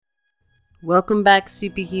Welcome back,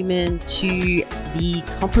 Superhuman, to the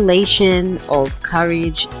compilation of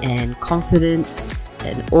courage and confidence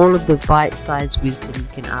and all of the bite-sized wisdom you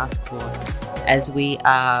can ask for as we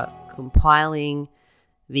are compiling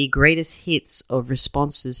the greatest hits of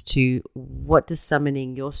responses to what does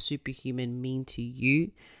summoning your superhuman mean to you.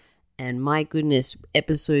 And my goodness,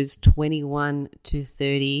 episodes 21 to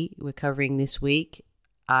 30 we're covering this week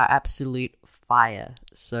are absolute fire.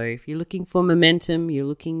 So if you're looking for momentum, you're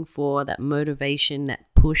looking for that motivation, that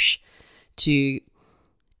push to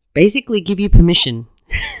basically give you permission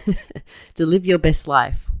to live your best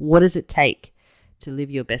life. What does it take to live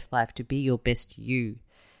your best life, to be your best you?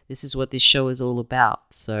 This is what this show is all about.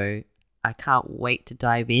 So I can't wait to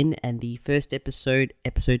dive in. And the first episode,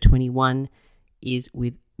 episode 21, is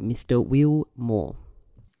with Mr. Will Moore.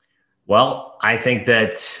 Well, I think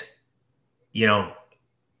that,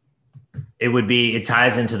 it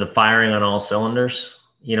ties into the firing on all cylinders.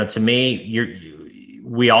 To me,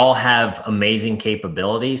 we all have amazing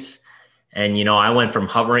capabilities. And, I went from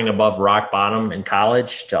hovering above rock bottom in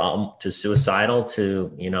college to suicidal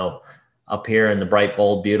to, up here in the bright,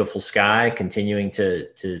 bold, beautiful sky, continuing to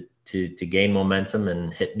gain momentum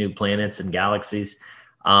and hit new planets and galaxies.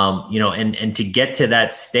 And to get to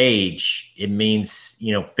that stage, it means,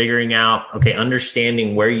 figuring out,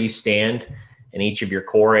 understanding where you stand in each of your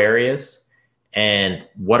core areas and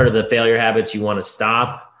what are the failure habits you want to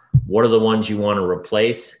stop, what are the ones you want to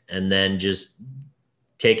replace, and then just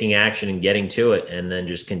taking action and getting to it, and then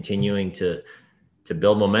just continuing to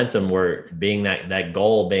build momentum, where being that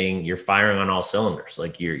goal being you're firing on all cylinders.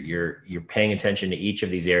 Like you're paying attention to each of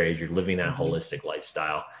these areas, you're living that holistic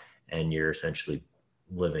lifestyle, and you're essentially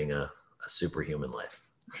living a superhuman life.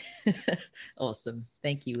 Awesome.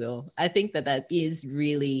 Thank you, Will. I think that is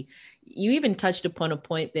really, you even touched upon a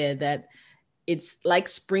point there that it's like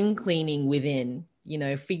spring cleaning within,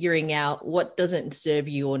 figuring out what doesn't serve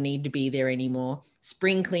you or need to be there anymore.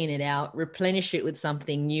 Spring clean it out, replenish it with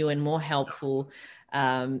something new and more helpful.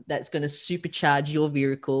 That's going to supercharge your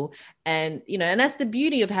vehicle. And, and that's the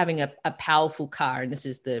beauty of having a powerful car. And this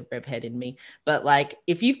is the rev head in me. But like,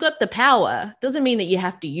 if you've got the power, doesn't mean that you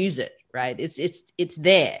have to use it, right? It's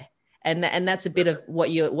there. And that's a bit of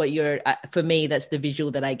what you're for me, that's the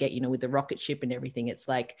visual that I get, with the rocket ship and everything. It's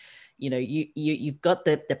like, you've got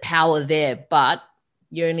the power there, but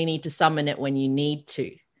you only need to summon it when you need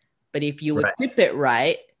to. But if you equip it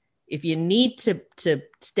right, if you need to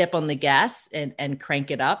step on the gas and crank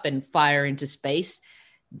it up and fire into space,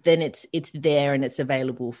 then it's there and it's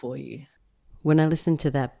available for you. When I listen to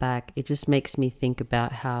that back, it just makes me think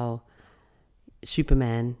about how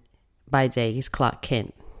Superman, by day, is Clark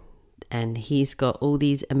Kent. And he's got all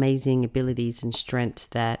these amazing abilities and strengths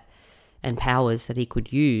and powers that he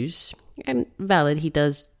could use. And valid, he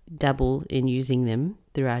does dabble in using them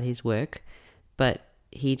throughout his work. But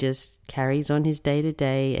he just carries on his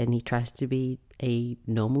day-to-day and he tries to be a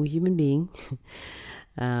normal human being.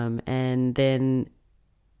 And then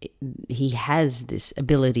he has this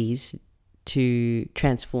abilities to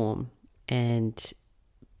transform and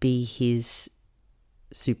be his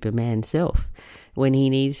Superman self when he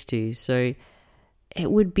needs to. So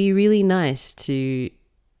it would be really nice to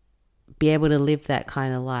be able to live that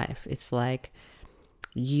kind of life. It's like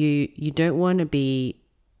you don't want to be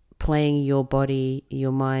playing your body,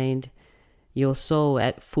 your mind, your soul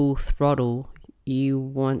at full throttle. You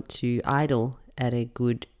want to idle at a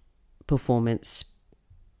good performance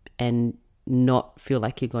and not feel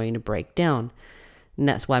like you're going to break down. And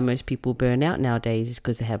that's why most people burn out nowadays, is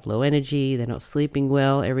because they have low energy, they're not sleeping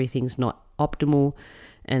well, everything's not optimal,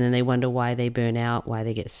 and then they wonder why they burn out, why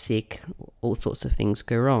they get sick, all sorts of things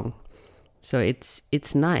go wrong. So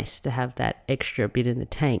it's nice to have that extra bit in the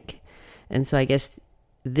tank. And so I guess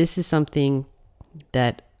this is something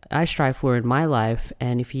that I strive for in my life.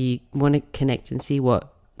 And if you want to connect and see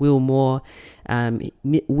what Will Moore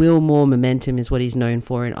Momentum is what he's known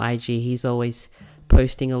for in IG, he's always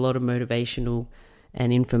posting a lot of motivational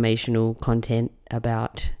and informational content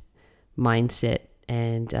about mindset.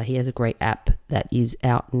 And he has a great app that is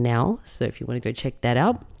out now. So if you want to go check that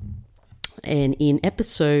out. And in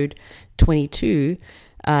episode 22,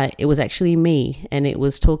 it was actually me. And it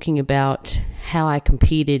was talking about how I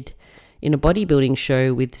competed in a bodybuilding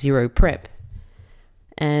show with zero prep.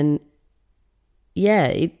 And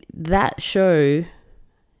yeah, that show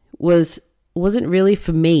wasn't really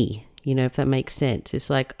for me, if that makes sense. It's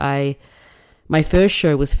like my first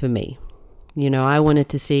show was for me. I wanted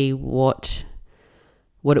to see what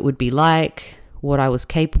it would be like, what I was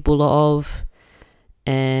capable of,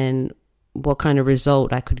 and what kind of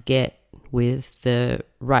result I could get with the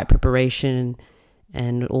right preparation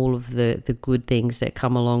and all of the good things that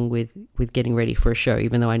come along with getting ready for a show,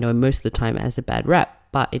 even though I know most of the time it has a bad rap,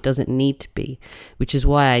 but it doesn't need to be, which is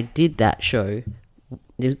why I did that show.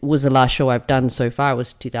 It was the last show I've done so far. It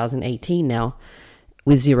was 2018 now,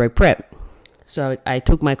 with zero prep. So I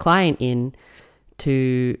took my client in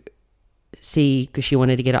to see, because she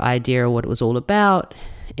wanted to get an idea of what it was all about.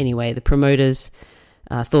 Anyway, the promoters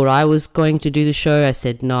thought I was going to do the show. I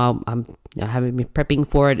said, no, I haven't been prepping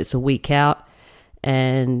for it. It's a week out.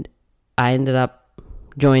 And I ended up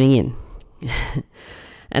joining in.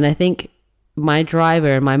 And I think my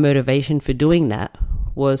driver and my motivation for doing that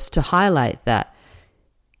was to highlight that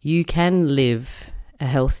you can live a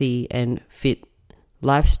healthy and fit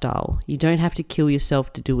lifestyle. You don't have to kill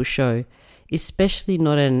yourself to do a show, especially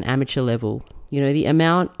not at an amateur level. You know, the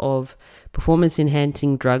amount of performance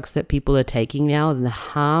enhancing drugs that people are taking now and the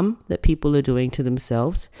harm that people are doing to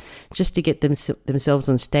themselves just to get themselves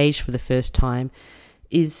on stage for the first time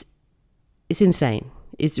is insane.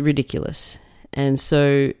 It's ridiculous. And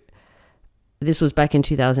so this was back in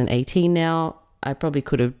 2018 now. I probably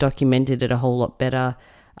could have documented it a whole lot better.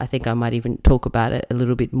 I think I might even talk about it a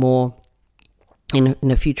little bit more in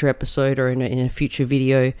a future episode or in a future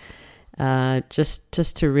video,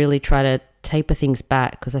 just to really try to taper things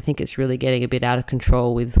back, because I think it's really getting a bit out of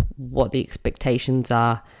control with what the expectations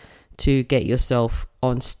are to get yourself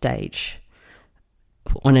on stage,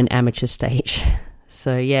 on an amateur stage.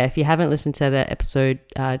 So yeah, if you haven't listened to that episode,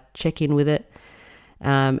 check in with it.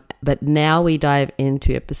 But now we dive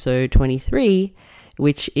into episode 23,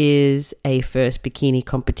 which is a first bikini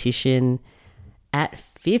competition at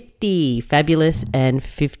 50, Fabulous and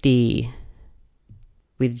 50,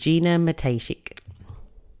 with Gina Matejcik.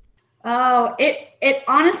 Oh, it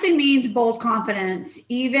honestly means bold confidence,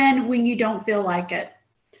 even when you don't feel like it.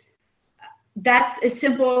 That's as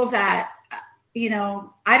simple as that. You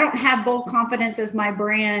know, I don't have bold confidence as my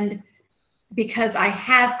brand because I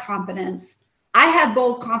have confidence. I have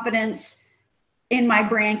bold confidence in my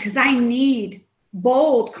brand because I need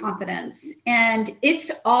bold confidence, and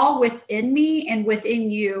it's all within me and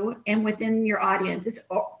within you and within your audience. It's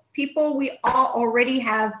all, people, we all already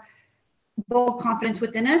have bold confidence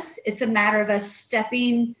within us. It's a matter of us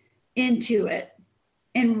stepping into it,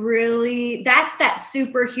 and really that's that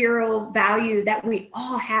superhero value that we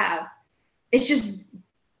all have. It's just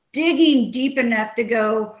digging deep enough to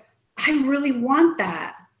go, I really want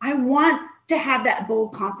that. I want to have that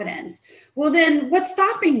bold confidence. Well, then what's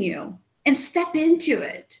stopping you? And step into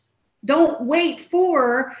it. Don't wait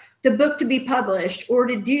for the book to be published or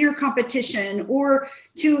to do your competition or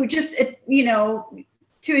to just,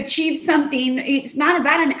 to achieve something. It's not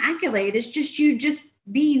about an accolade. It's just you just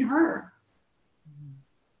being her.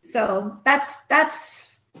 So that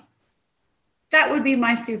would be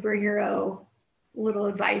my superhero little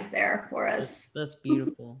advice there for us. That's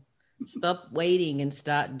beautiful. Stop waiting and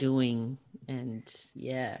start doing. And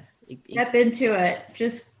yeah. Step into it.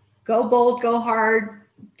 Just go bold, go hard,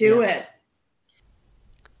 do it.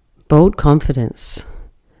 Bold confidence.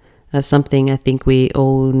 That's something I think we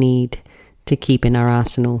all need to keep in our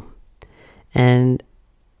arsenal. And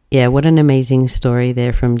yeah, what an amazing story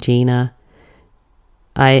there from Gina.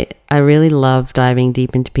 I really love diving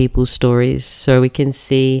deep into people's stories so we can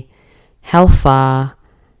see how far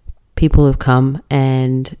people have come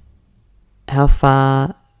and how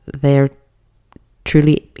far they're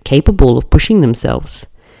truly capable of pushing themselves.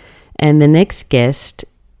 And the next guest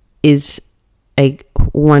is a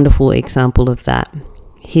wonderful example of that.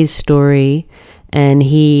 His story, and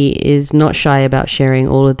he is not shy about sharing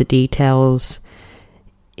all of the details.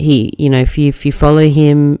 He, if you follow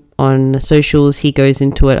him on socials, he goes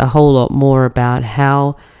into it a whole lot more about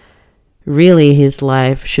how really his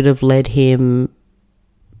life should have led him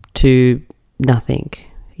to nothing,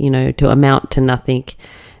 to amount to nothing.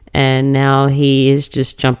 And now he is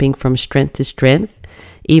just jumping from strength to strength.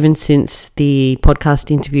 Even since the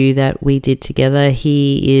podcast interview that we did together,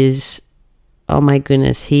 he is, oh my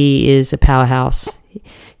goodness, he is a powerhouse.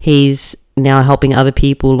 He's now helping other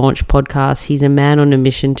people launch podcasts. He's a man on a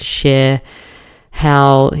mission to share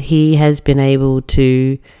how he has been able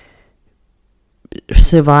to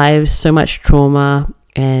survive so much trauma,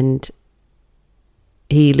 and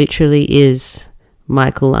he literally is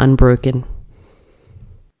Michael Unbroken.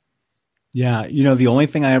 Yeah, the only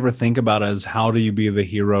thing I ever think about is how do you be the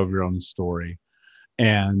hero of your own story?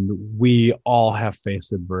 And we all have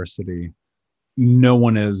faced adversity. No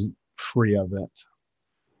one is free of it,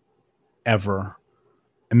 ever.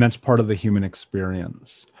 And that's part of the human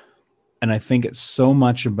experience. And I think it's so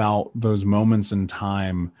much about those moments in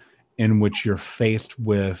time in which you're faced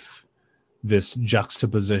with this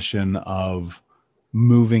juxtaposition of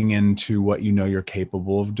moving into what you know you're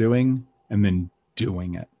capable of doing and then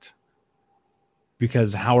doing it.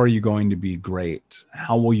 Because how are you going to be great?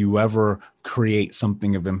 How will you ever create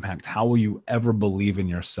something of impact? How will you ever believe in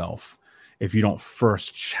yourself if you don't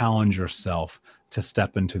first challenge yourself to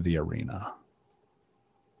step into the arena?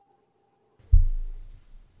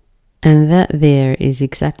 And that there is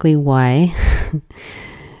exactly why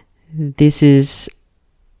this is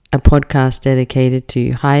a podcast dedicated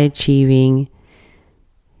to high achieving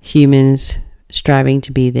humans striving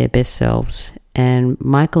to be their best selves. And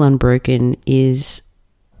Michael Unbroken is,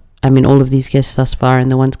 all of these guests thus far and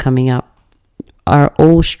the ones coming up are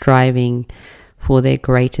all striving for their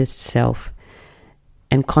greatest self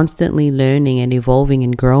and constantly learning and evolving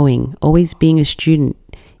and growing, always being a student.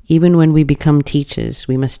 Even when we become teachers,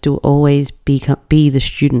 we must still always be the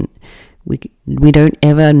student. We don't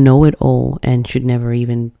ever know it all and should never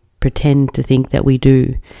even pretend to think that we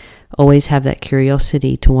do. Always have that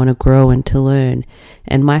curiosity to want to grow and to learn.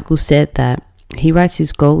 And Michael said that he writes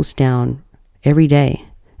his goals down every day,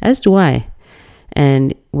 as do I.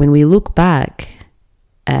 And when we look back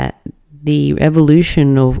at the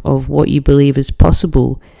evolution of what you believe is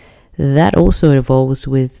possible, that also evolves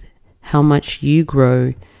with how much you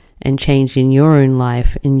grow and change in your own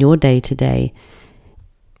life, in your day-to-day.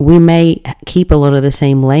 We may keep a lot of the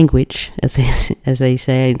same language, as they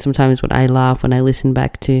say. And sometimes when I laugh when I listen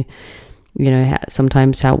back to,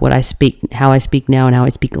 sometimes how I speak now and how I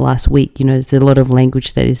speak last week. There's a lot of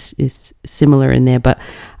language that is similar in there, but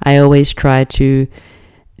I always try to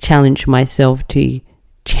challenge myself to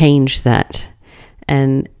change that,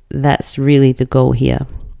 and that's really the goal here.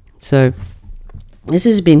 So this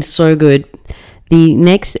has been so good. The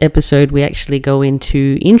next episode we actually go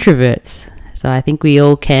into introverts. So I think we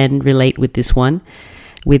all can relate with this one,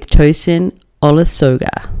 with Tosin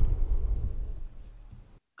Olusoga.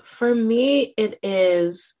 For me, it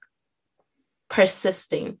is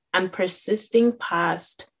persisting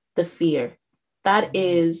past the fear. That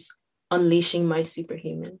is unleashing my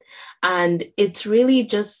superhuman. And it's really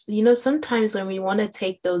just, sometimes when we want to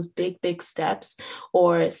take those big steps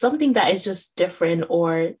or something that is just different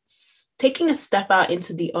or taking a step out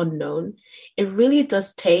into the unknown, it really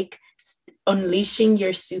does take unleashing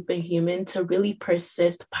your superhuman to really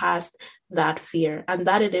persist past that fear. And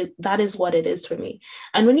that is what it is for me.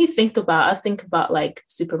 And when you I think about like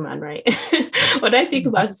Superman, right? When I think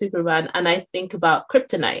about Superman and I think about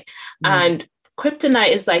kryptonite, and kryptonite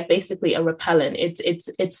is like basically a repellent.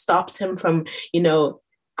 It stops him from,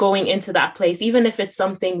 going into that place, even if it's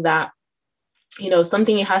something that,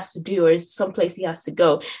 something he has to do or someplace he has to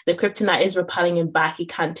go. The kryptonite is repelling him back. He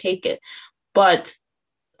can't take it. But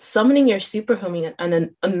summoning your superhuman and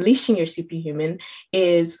then unleashing your superhuman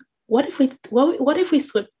is what if we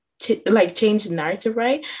switch, change the narrative,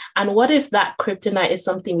 right? And what if that kryptonite is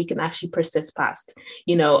something we can actually persist past?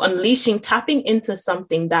 Tapping into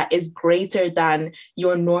something that is greater than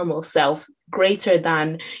your normal self, greater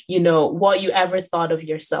than, what you ever thought of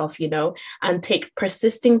yourself, and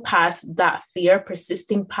persisting past that fear,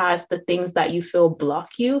 persisting past the things that you feel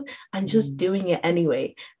block you and just doing it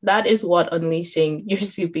anyway. That is what unleashing your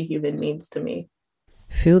superhuman means to me.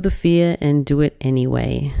 Feel the fear and do it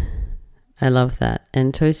anyway. I love that.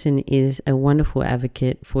 And Tosin is a wonderful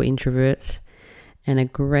advocate for introverts and a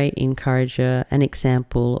great encourager, an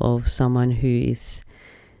example of someone who is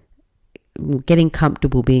getting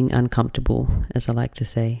comfortable being uncomfortable, as I like to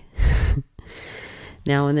say.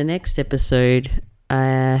 Now, in the next episode,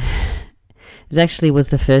 this actually was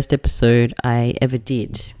the first episode I ever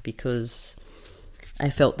did because I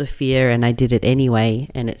felt the fear and I did it anyway,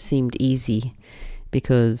 and it seemed easy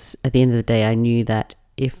because at the end of the day, I knew that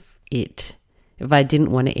if I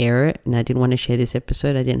didn't want to air it and I didn't want to share this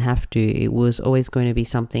episode, I didn't have to. It was always going to be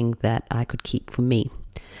something that I could keep for me.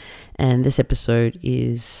 And this episode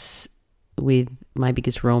is with my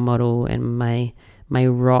biggest role model and my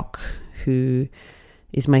rock, who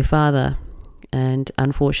is my father. And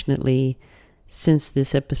unfortunately, since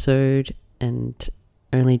this episode and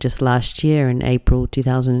only just last year in April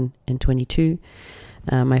 2022,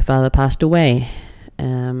 my father passed away,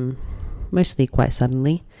 mostly quite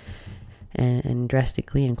suddenly and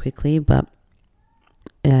drastically and quickly, but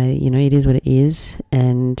it is what it is,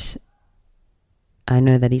 and I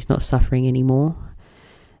know that he's not suffering anymore,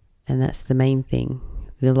 and that's the main thing.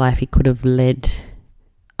 The life he could have led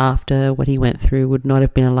after what he went through would not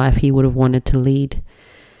have been a life he would have wanted to lead.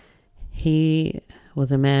 He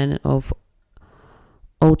was a man of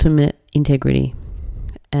ultimate integrity,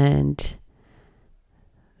 and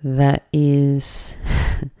that is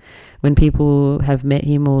when people have met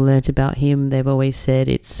him or learnt about him, they've always said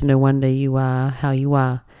it's no wonder you are how you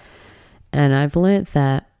are. And I've learned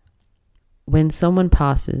that when someone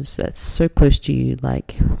passes that's so close to you,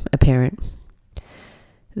 like a parent,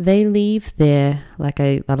 they leave their, like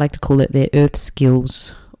I like to call it, their earth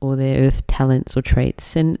skills or their earth talents or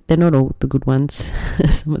traits. And they're not all the good ones.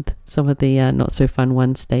 some of the not so fun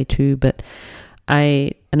ones stay too. But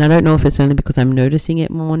I don't know if it's only because I'm noticing it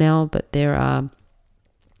more now, but there are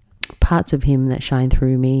parts of him that shine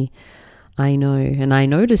through me. I know, and I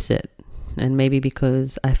notice it. And maybe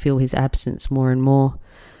because I feel his absence more and more,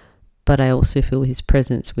 but I also feel his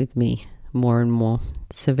presence with me more and more.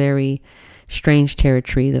 It's a very strange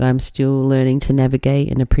territory that I'm still learning to navigate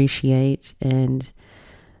and appreciate. And,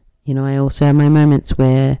 you know, I also have my moments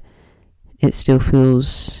where it still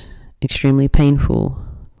feels extremely painful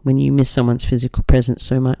when you miss someone's physical presence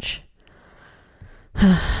so much.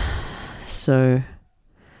 So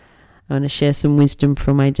I want to share some wisdom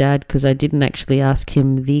from my dad, because I didn't actually ask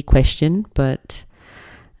him the question, but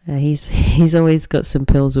he's always got some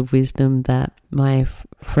pearls of wisdom that my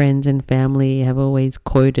friends and family have always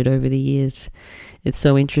quoted over the years. It's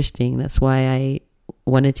so interesting. That's why I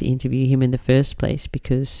wanted to interview him in the first place,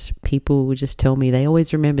 because people would just tell me they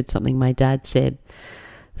always remembered something my dad said.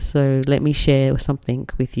 So let me share something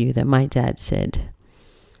with you that my dad said.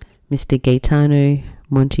 Mr. Gaetano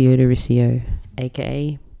Monteodo Ricio,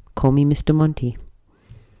 aka call me Mr. Monty.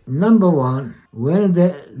 Number one, when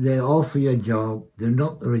they offer you a job, do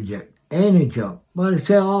not reject any job. But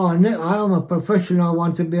say, I'm a professional, I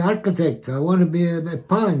want to be architect, I want to be a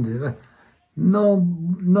pilot.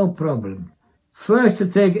 No problem. First, to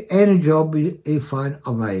take any job you find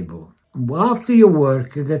available. After you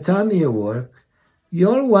work, at the time you work, you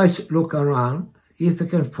always look around if you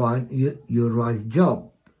can find your right job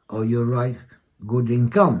or your right good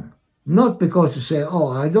income. Not because you say,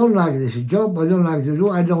 I don't like this job, I don't like to do,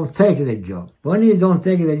 I don't take the job. When you don't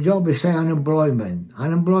take the job, you say unemployment.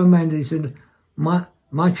 Unemployment is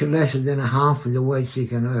much less than half of the wage you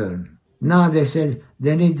can earn. Now they said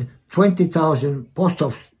they need 20,000 post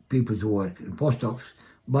office people to work in post office,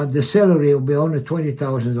 but the salary will be only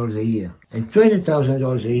 $20,000 a year. And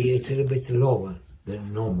 $20,000 a year is a little bit lower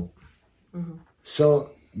than normal. Mm-hmm. So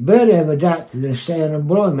better with that than say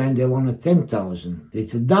unemployment, they want 10,000.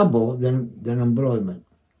 It's double than employment.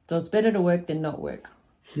 So it's better to work than not work.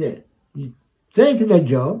 So you take the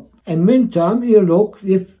job, and meantime you look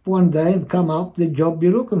if one day come up the job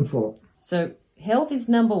you're looking for. So health is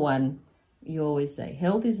number one. You always say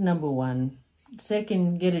health is number one.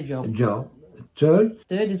 Second, get a job. A job.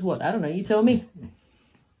 Third is what? I don't know. You tell me.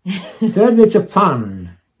 Third is a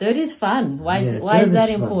fun. Third is fun. Why is that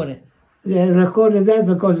important? They recorded that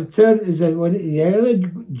because the third is that when you have a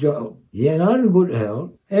job, you're not in good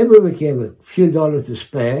health, every week you have a few dollars to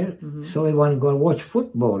spare, so you want to go and watch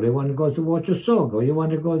football, you want to go to watch a soccer, you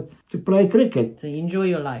want to go to play cricket. So you enjoy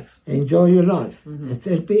your life. Enjoy your life.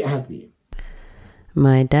 Just be happy.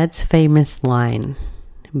 My dad's famous line,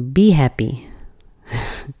 be happy.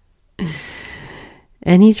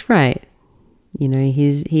 And he's right. You know,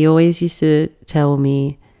 he always used to tell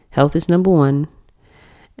me health is number one.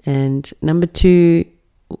 And number two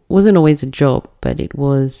wasn't always a job, but it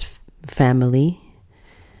was family,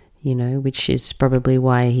 you know, which is probably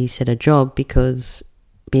why he said a job, because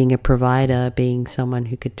being a provider, being someone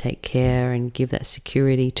who could take care and give that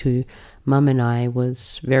security to Mum and I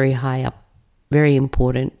was very high up, very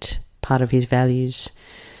important part of his values,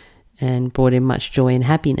 and brought him much joy and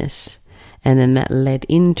happiness. And then that led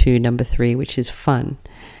into number three, which is fun.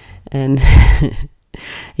 And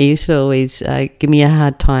he used to always give me a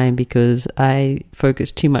hard time because I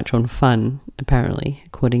focused too much on fun, apparently,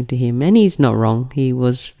 according to him. And he's not wrong. He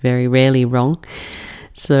was very rarely wrong.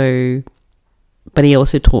 So, but he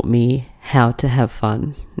also taught me how to have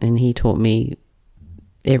fun. And he taught me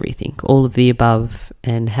everything, all of the above,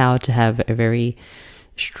 and how to have a very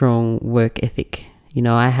strong work ethic. You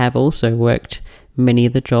know, I have also worked many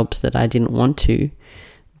of the jobs that I didn't want to,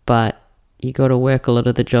 but you got to work a lot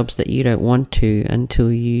of the jobs that you don't want to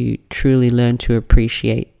until you truly learn to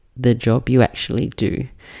appreciate the job you actually do.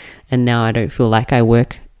 And now I don't feel like I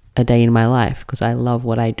work a day in my life because I love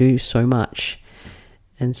what I do so much.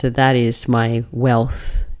 And so that is my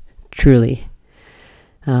wealth, truly.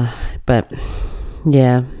 But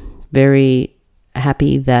yeah, very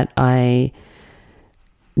happy that I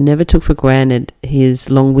never took for granted his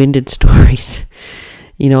long-winded stories.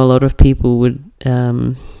 You know, a lot of people would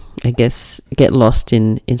I guess get lost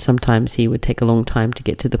in sometimes he would take a long time to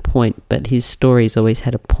get to the point, but his stories always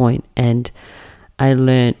had a point. And I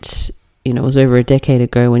learnt, you know, it was over a decade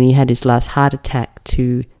ago when he had his last heart attack,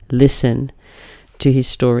 to listen to his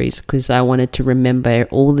stories because I wanted to remember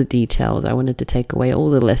all the details. I wanted to take away all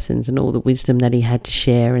the lessons and all the wisdom that he had to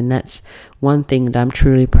share. And that's one thing that I'm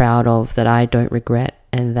truly proud of, that I don't regret.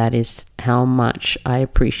 And that is how much I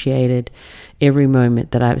appreciated every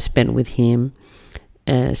moment that I've spent with him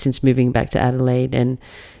since moving back to Adelaide. And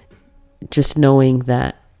just knowing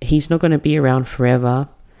that he's not going to be around forever.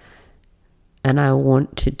 And I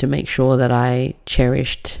wanted to make sure that I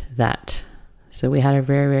cherished that. So we had a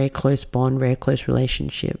very, very close bond, very close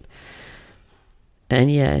relationship.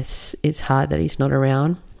 And yes, it's hard that he's not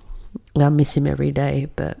around. I miss him every day,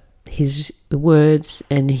 but his words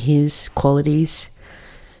and his qualities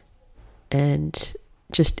and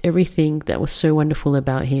just everything that was so wonderful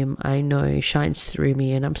about him, I know shines through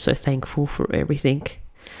me, and I'm so thankful for everything.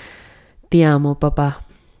 Ti amo, Papa.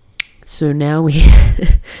 So now we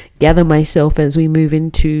gather myself as we move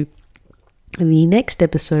into the next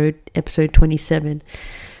episode, episode 27,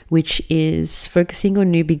 which is focusing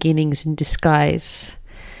on new beginnings in disguise,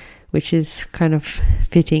 which is kind of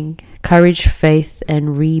fitting. Courage, Faith,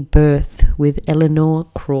 and Rebirth with Eleanor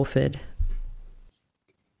Crawford.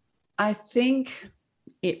 I think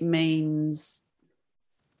it means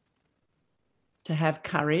to have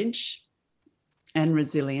courage and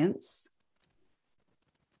resilience.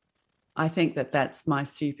 I think that that's my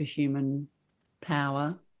superhuman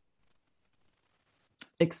power.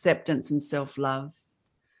 Acceptance and self-love.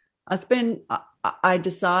 I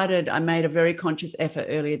decided, I made a very conscious effort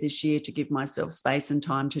earlier this year to give myself space and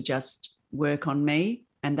time to just work on me.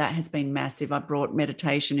 And that has been massive. I brought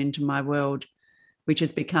meditation into my world, which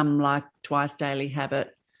has become like twice daily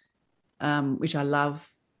habit, which I love.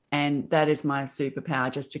 And that is my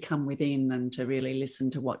superpower, just to come within and to really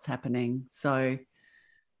listen to what's happening. So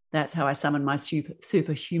that's how I summon my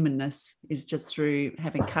superhumanness, is just through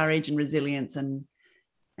having courage and resilience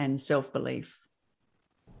and self-belief.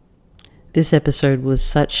 This episode was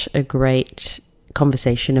such a great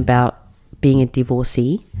conversation about being a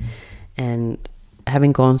divorcee and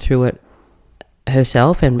having gone through it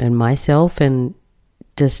herself and myself, and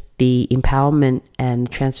just the empowerment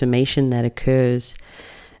and transformation that occurs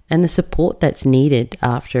and the support that's needed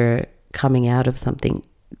after coming out of something.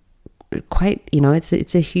 Quite,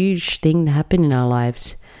 it's a huge thing to happen in our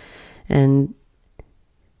lives. And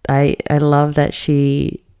I love that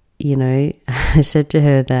she, I said to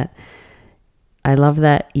her that I love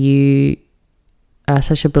that you are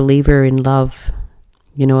such a believer in love.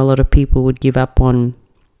 A lot of people would give up on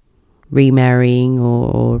remarrying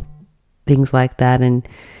or things like that, and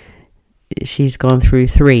she's gone through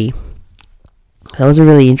 3. That was a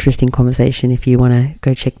really interesting conversation if you want to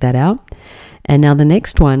go check that out. And now the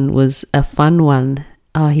next one was a fun one.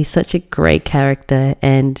 Oh, he's such a great character,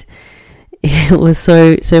 and it was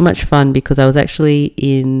so much fun because I was actually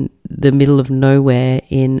in the middle of nowhere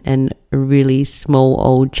in a really small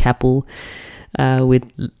old chapel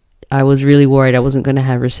I was really worried I wasn't going to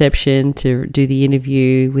have reception to do the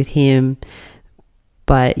interview with him.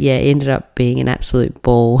 But yeah, it ended up being an absolute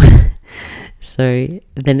ball. So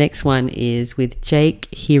the next one is with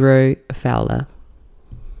Jake Hero Fowler.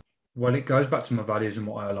 Well, it goes back to my values and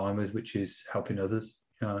what I align with, which is helping others.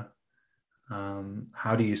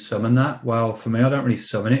 How do you summon that? Well, for me, I don't really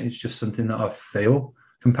summon it. It's just something that I feel.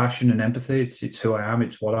 Compassion and empathy. It's who I am.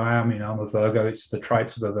 It's what I am. I'm a Virgo. It's the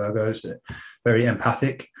traits of a Virgo. It's very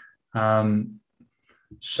empathic.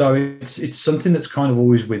 So it's something that's kind of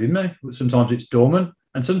always within me. Sometimes it's dormant,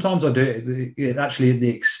 and sometimes I do it actually at the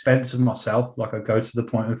expense of myself. Like I go to the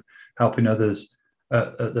point of helping others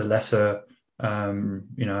at the lesser,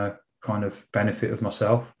 kind of benefit of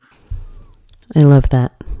myself. I love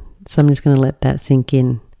that. So I'm just going to let that sink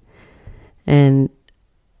in. And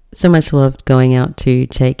so much love going out to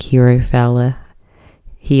Jake Hero Fowler.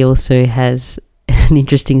 He also has an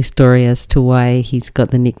interesting story as to why he's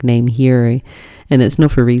got the nickname Hero, and it's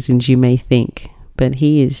not for reasons you may think, but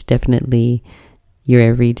he is definitely your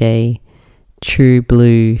everyday true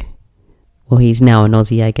blue. Well, he's now an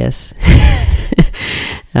Aussie, I guess.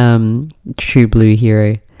 True blue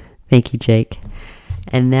hero. Thank you, Jake.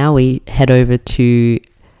 And now we head over to,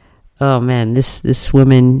 oh man, this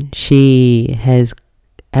woman, she has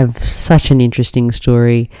such an interesting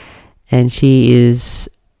story, and she is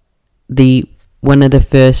one of the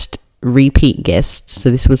first repeat guests. So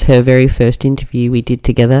this was her very first interview we did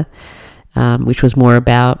together, which was more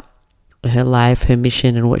about her life, her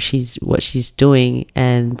mission, and what she's doing.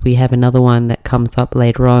 And we have another one that comes up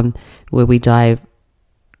later on where we dive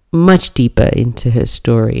much deeper into her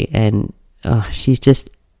story, and she's just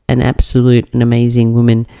an amazing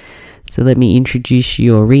woman. So let me reintroduce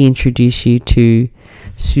you to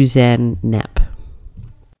Suzanne Knapp.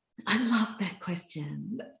 I love that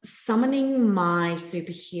question. Summoning my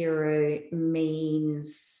superhero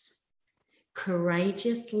means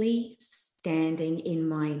courageously standing in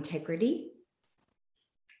my integrity,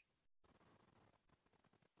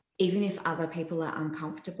 even if other people are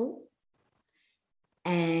uncomfortable,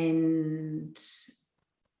 and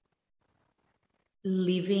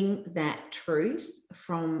living that truth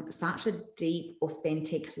from such a deep,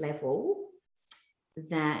 authentic level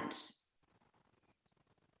that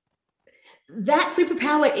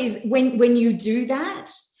superpower is, when you do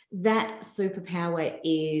that superpower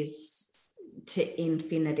is to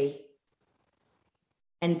infinity.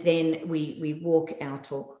 And then we walk our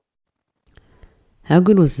talk. How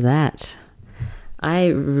good was that? I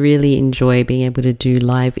really enjoy being able to do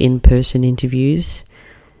live in-person interviews.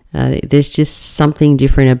 There's just something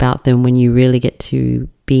different about them when you really get to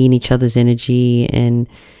be in each other's energy and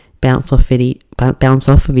bounce off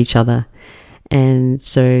of each other. And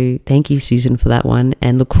so thank you, Susan, for that one,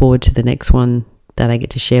 and look forward to the next one that I get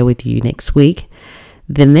to share with you next week.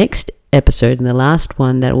 The next episode and the last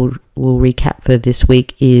one that we'll recap for this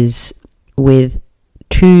week is with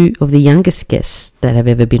two of the youngest guests that have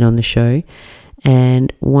ever been on the show.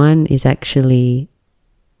 And one is actually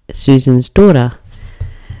Susan's daughter,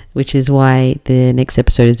 which is why the next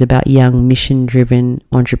episode is about young mission-driven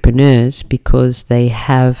entrepreneurs, because they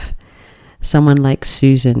have someone like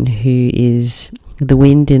Susan who is the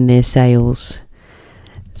wind in their sails.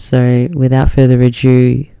 So without further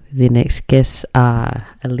ado, the next guests are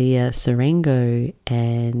Aliyah Serengo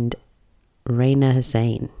and Raina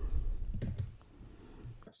Hussain.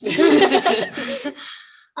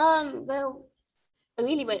 Well,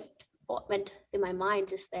 really what went through my mind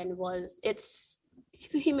just then was it's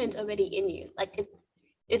superhuman's already in you. Like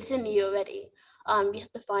it's in you already. You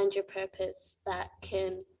have to find your purpose that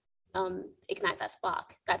can ignite that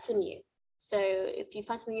spark that's in you. So if you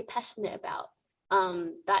find something you're passionate about,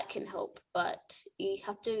 that can help, but you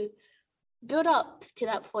have to build up to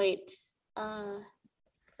that point.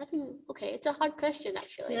 It's a hard question,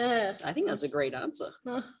 actually. Yeah, I think that's a great answer.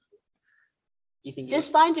 You think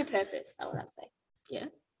just find your purpose, I would say.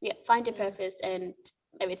 Yeah, find your purpose and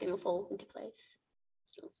everything will fall into place.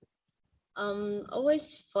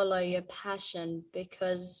 Always follow your passion,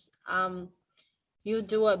 because you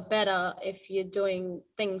do it better if you're doing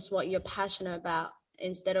things what you're passionate about,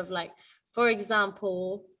 instead of, like, for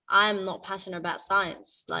example, I'm not passionate about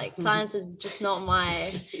science. Like, science is just not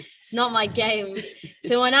it's not my game.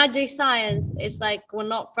 So when I do science, it's like we're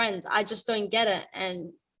not friends. I just don't get it.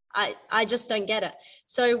 And I just don't get it.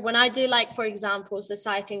 So when I do, like, for example,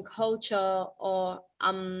 society and culture, or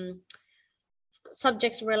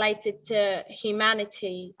subjects related to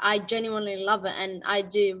humanity, I genuinely love it, and I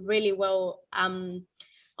do really well on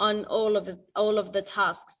all of the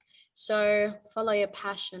tasks. So follow your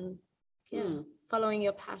passion. Following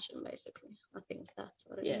your passion, basically. I think that's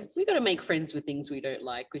what it is. We got to make friends with things we don't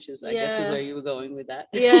like, which is, I guess, is where you were going with that.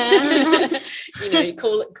 Yeah.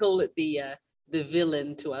 Call it the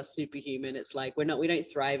villain to our superhuman. It's like we don't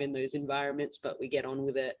thrive in those environments, but we get on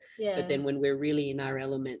with it. Yeah. But then when we're really in our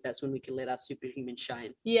element, that's when we can let our superhuman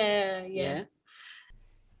shine. Yeah.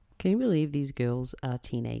 Can you believe these girls are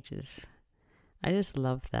teenagers? I just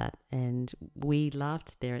love that. And we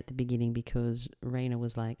laughed there at the beginning because Raina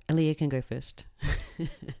was like, Aliyah can go first.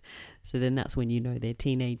 So then that's when you know they're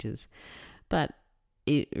teenagers. But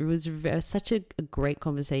it was such a great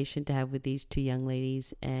conversation to have with these two young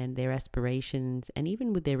ladies and their aspirations, and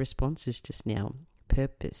even with their responses just now.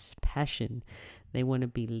 Purpose, passion. They want to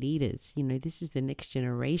be leaders. You know, this is the next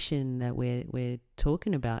generation that we're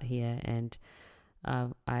talking about here. And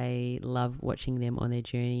I love watching them on their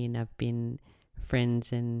journey, and I've been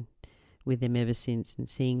friends and with them ever since, and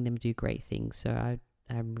seeing them do great things. So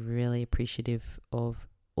I'm really appreciative of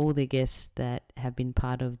all the guests that have been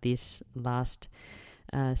part of this last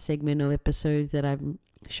segment of episodes that I'm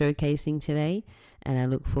showcasing today, and I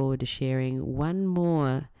look forward to sharing one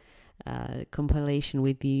more compilation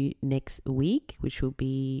with you next week, which will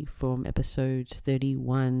be from episode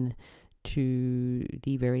 31 to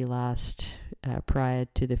the very last prior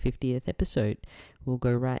to the 50th episode. We'll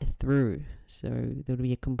go right through, so there'll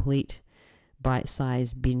be a complete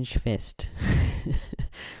bite-sized binge fest.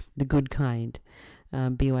 The good kind.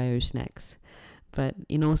 BYO snacks. But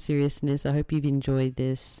in all seriousness, I hope you've enjoyed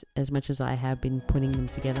this as much as I have been putting them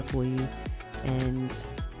together for you. And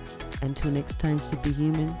until next time,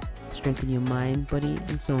 superhuman, strengthen your mind, body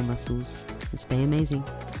and soul muscles, and stay amazing.